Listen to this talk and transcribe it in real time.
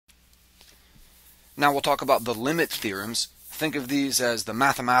Now we'll talk about the limit theorems. Think of these as the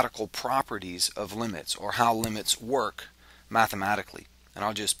mathematical properties of limits, or how limits work mathematically. And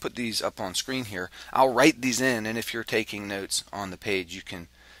I'll just put these up on screen here. I'll write these in, and if you're taking notes on the page, you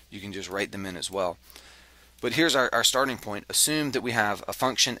can just write them in as well. But here's our starting point. Assume that we have a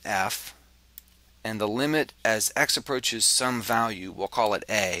function f, and the limit as x approaches some value, we'll call it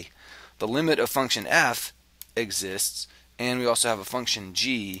a. The limit of function f exists, and we also have a function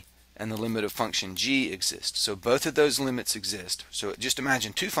g, and the limit of function g exists. So both of those limits exist. So just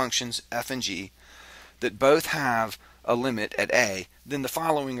imagine two functions, f and g, that both have a limit at a. Then the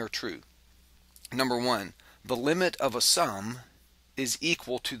following are true. Number one, the limit of a sum is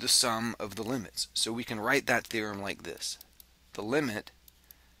equal to the sum of the limits. So we can write that theorem like this. The limit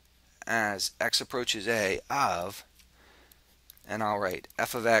as x approaches a of, and I'll write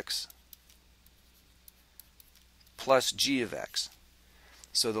f of x plus g of x.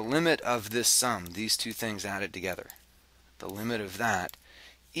 So the limit of this sum, these two things added together, the limit of that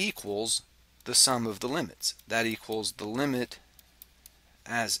equals the sum of the limits. That equals the limit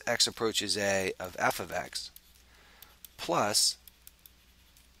as x approaches a of f of x plus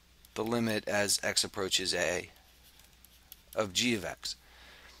the limit as x approaches a of g of x.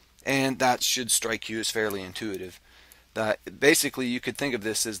 And that should strike you as fairly intuitive. Basically, you could think of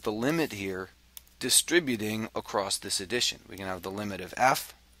this as the limit here distributing across this addition. We can have the limit of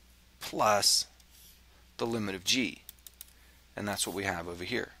f plus the limit of g. And that's what we have over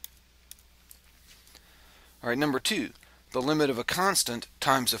here. Alright, number two, the limit of a constant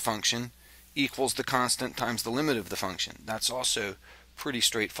times a function equals the constant times the limit of the function. That's also pretty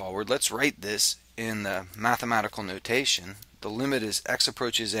straightforward. Let's write this in the mathematical notation. The limit is x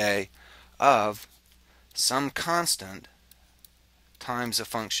approaches a of some constant times a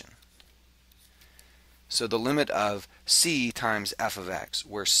function. So the limit of c times f of x,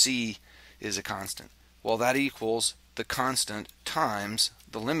 where c is a constant. Well, that equals the constant times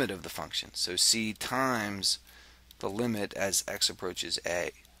the limit of the function. So c times the limit as x approaches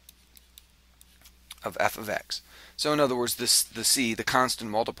a of f of x. So in other words, the c, the constant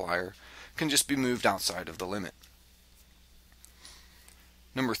multiplier, can just be moved outside of the limit.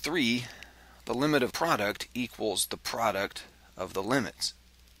 Number three, the limit of product equals the product of the limits.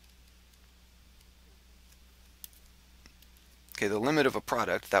 Okay, the limit of a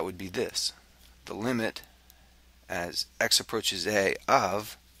product, that would be this. The limit as x approaches a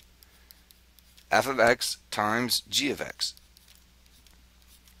of f of x times g of x.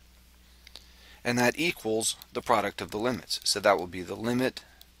 And that equals the product of the limits. So that will be the limit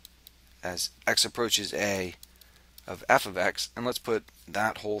as x approaches a of f of x, and let's put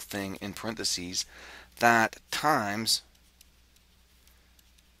that whole thing in parentheses, that times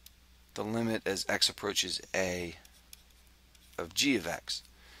the limit as x approaches a of g of x.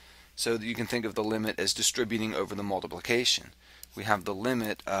 So you can think of the limit as distributing over the multiplication. We have the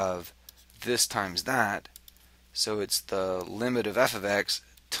limit of this times that, so it's the limit of f of x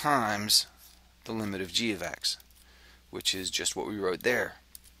times the limit of g of x, which is just what we wrote there.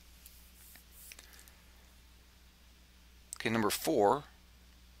 Okay, number four,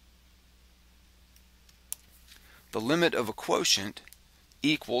 the limit of a quotient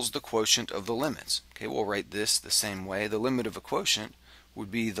equals the quotient of the limits. Okay, we'll write this the same way. The limit of a quotient would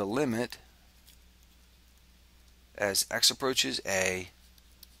be the limit as x approaches a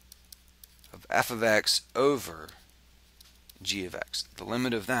of f of x over g of x. The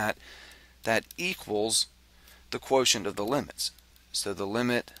limit of that equals the quotient of the limits. So the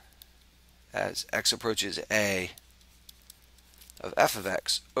limit as x approaches a of f of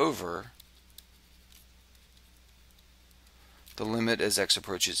x over the limit as x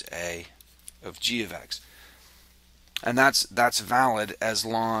approaches a of g of x. And that's valid as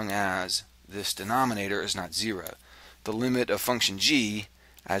long as this denominator is not 0. The limit of function g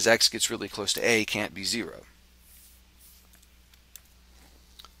as x gets really close to a can't be 0.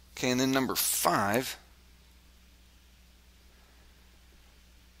 Okay, and then number 5,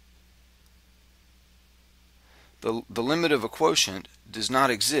 the limit of a quotient does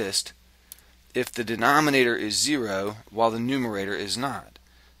not exist if the denominator is 0 while the numerator is not.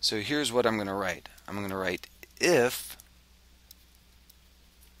 So here's what I'm going to write. I'm going to write if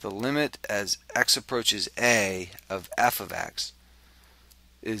the limit as x approaches a of f of x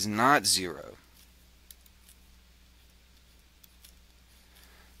is not 0.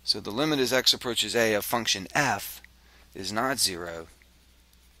 So the limit as x approaches a of function f is not 0,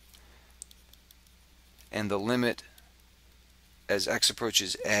 and the limit as x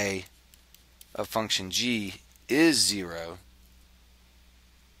approaches a of function g is 0,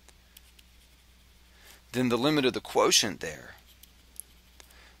 then the limit of the quotient there,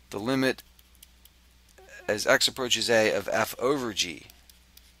 the limit as x approaches a of f over g.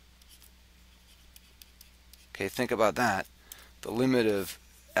 Okay, think about that. The limit of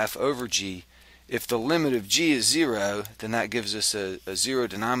f over g. If the limit of g is 0, then that gives us a 0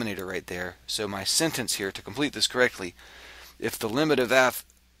 denominator right there. So my sentence here, to complete this correctly, if the limit of f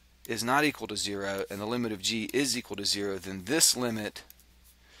is not equal to 0 and the limit of g is equal to 0, then this limit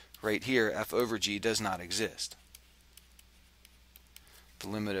right here, f over g, does not exist. The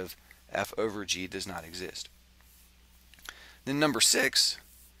limit of f over g does not exist. Then number 6.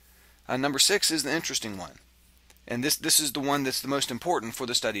 Number 6 is the interesting one. And this is the one that's the most important for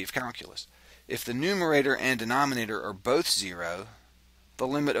the study of calculus. If the numerator and denominator are both 0, the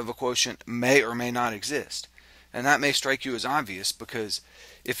limit of a quotient may or may not exist. And that may strike you as obvious, because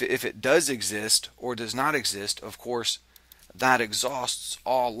if it does exist or does not exist, of course, that exhausts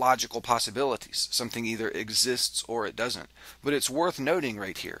all logical possibilities. Something either exists or it doesn't. But it's worth noting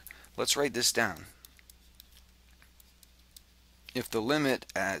right here. Let's write this down. If the limit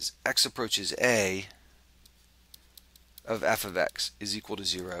as x approaches a of f of x is equal to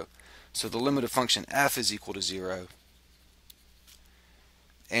 0, so the limit of function f is equal to 0,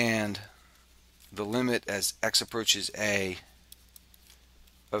 and the limit as x approaches a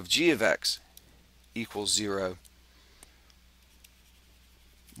of g of x equals 0,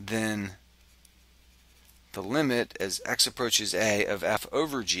 then the limit as x approaches a of f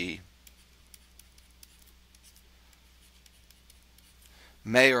over g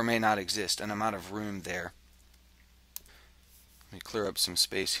may or may not exist, and I'm out of room there. Let me clear up some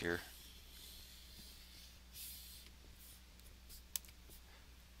space here.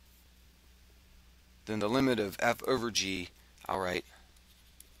 Then the limit of f over g, I'll write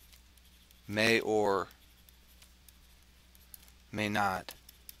may or may not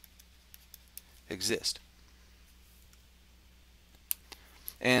exist.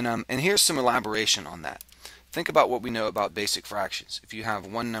 And here's some elaboration on that. Think about what we know about basic fractions. If you have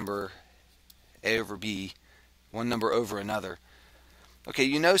one number, a over b, one number over another, okay,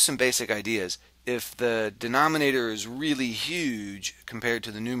 you know some basic ideas. If the denominator is really huge compared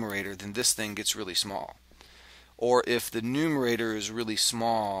to the numerator, then this thing gets really small. Or if the numerator is really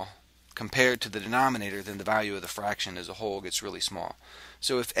small compared to the denominator, then the value of the fraction as a whole gets really small.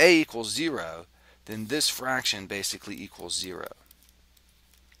 So if a equals 0, then this fraction basically equals 0.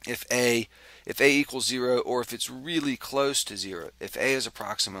 If a equals 0, or if it's really close to 0, if a is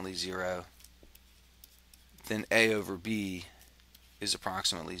approximately 0, then a over b is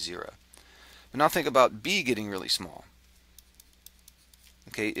approximately 0. But now think about b getting really small.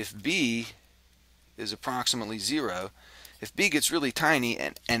 Okay, if b is approximately 0, if b gets really tiny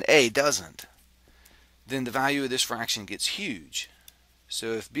and a doesn't, then the value of this fraction gets huge.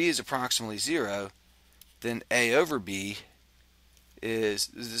 So if b is approximately 0, then a over b is,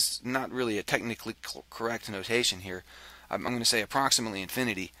 this is not really a technically correct notation here. I'm going to say approximately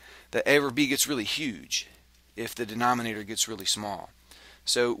infinity. That a over b gets really huge if the denominator gets really small.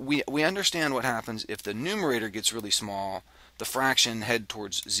 So we understand what happens if the numerator gets really small, the fraction heads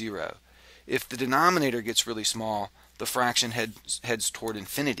towards 0. If the denominator gets really small, the fraction heads toward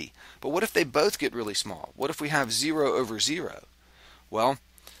infinity. But what if they both get really small? What if we have 0 over 0? Well,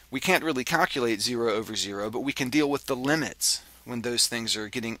 we can't really calculate 0 over 0, but we can deal with the limits when those things are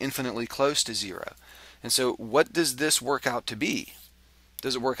getting infinitely close to 0. And so what does this work out to be?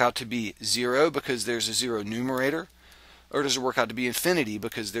 Does it work out to be 0 because there's a 0 numerator? Or does it work out to be infinity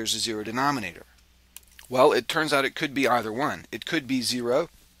because there's a 0 denominator? Well, it turns out it could be either one. It could be 0,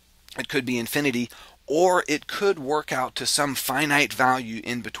 it could be infinity, or it could work out to some finite value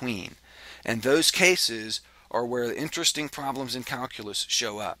in between. And those cases are where the interesting problems in calculus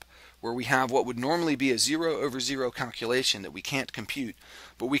show up, where we have what would normally be a 0 over 0 calculation that we can't compute,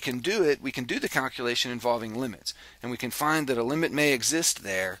 but we can do it, we can do the calculation involving limits, and we can find that a limit may exist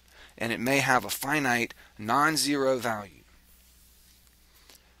there, and it may have a finite non-zero value.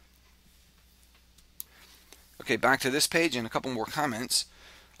 Okay, back to this page and a couple more comments.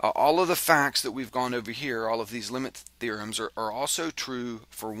 All of the facts that we've gone over here, all of these limit theorems, are also true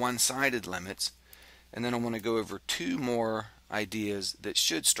for one-sided limits. And then I want to go over two more ideas that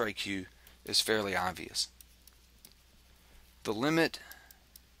should strike you as fairly obvious. The limit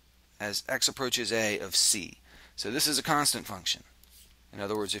as x approaches a of c. So this is a constant function. In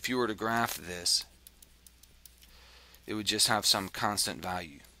other words, if you were to graph this, it would just have some constant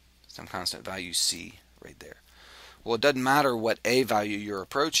value c right there. Well, it doesn't matter what a value you're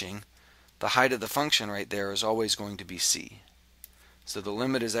approaching. The height of the function right there is always going to be c. So the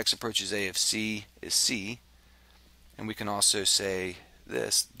limit as x approaches a of c is c. And we can also say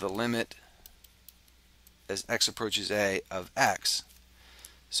this, the limit as x approaches a of x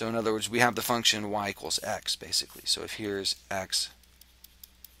So in other words, we have the function y equals x, basically. So if here's x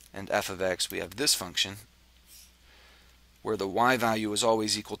and f of x, we have this function where the y value is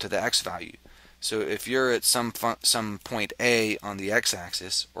always equal to the x value. So if you're at some point a on the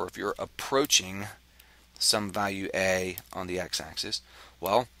x-axis, or if you're approaching some value a on the x-axis,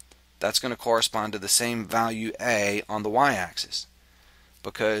 well, that's going to correspond to the same value a on the y-axis,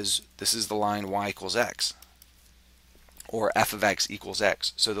 because this is the line y equals x, or f of x equals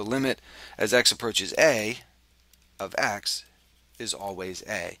x. So the limit as x approaches a of x is always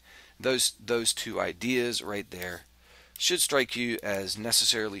a. Those two ideas right there should strike you as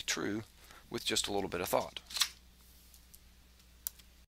necessarily true with just a little bit of thought.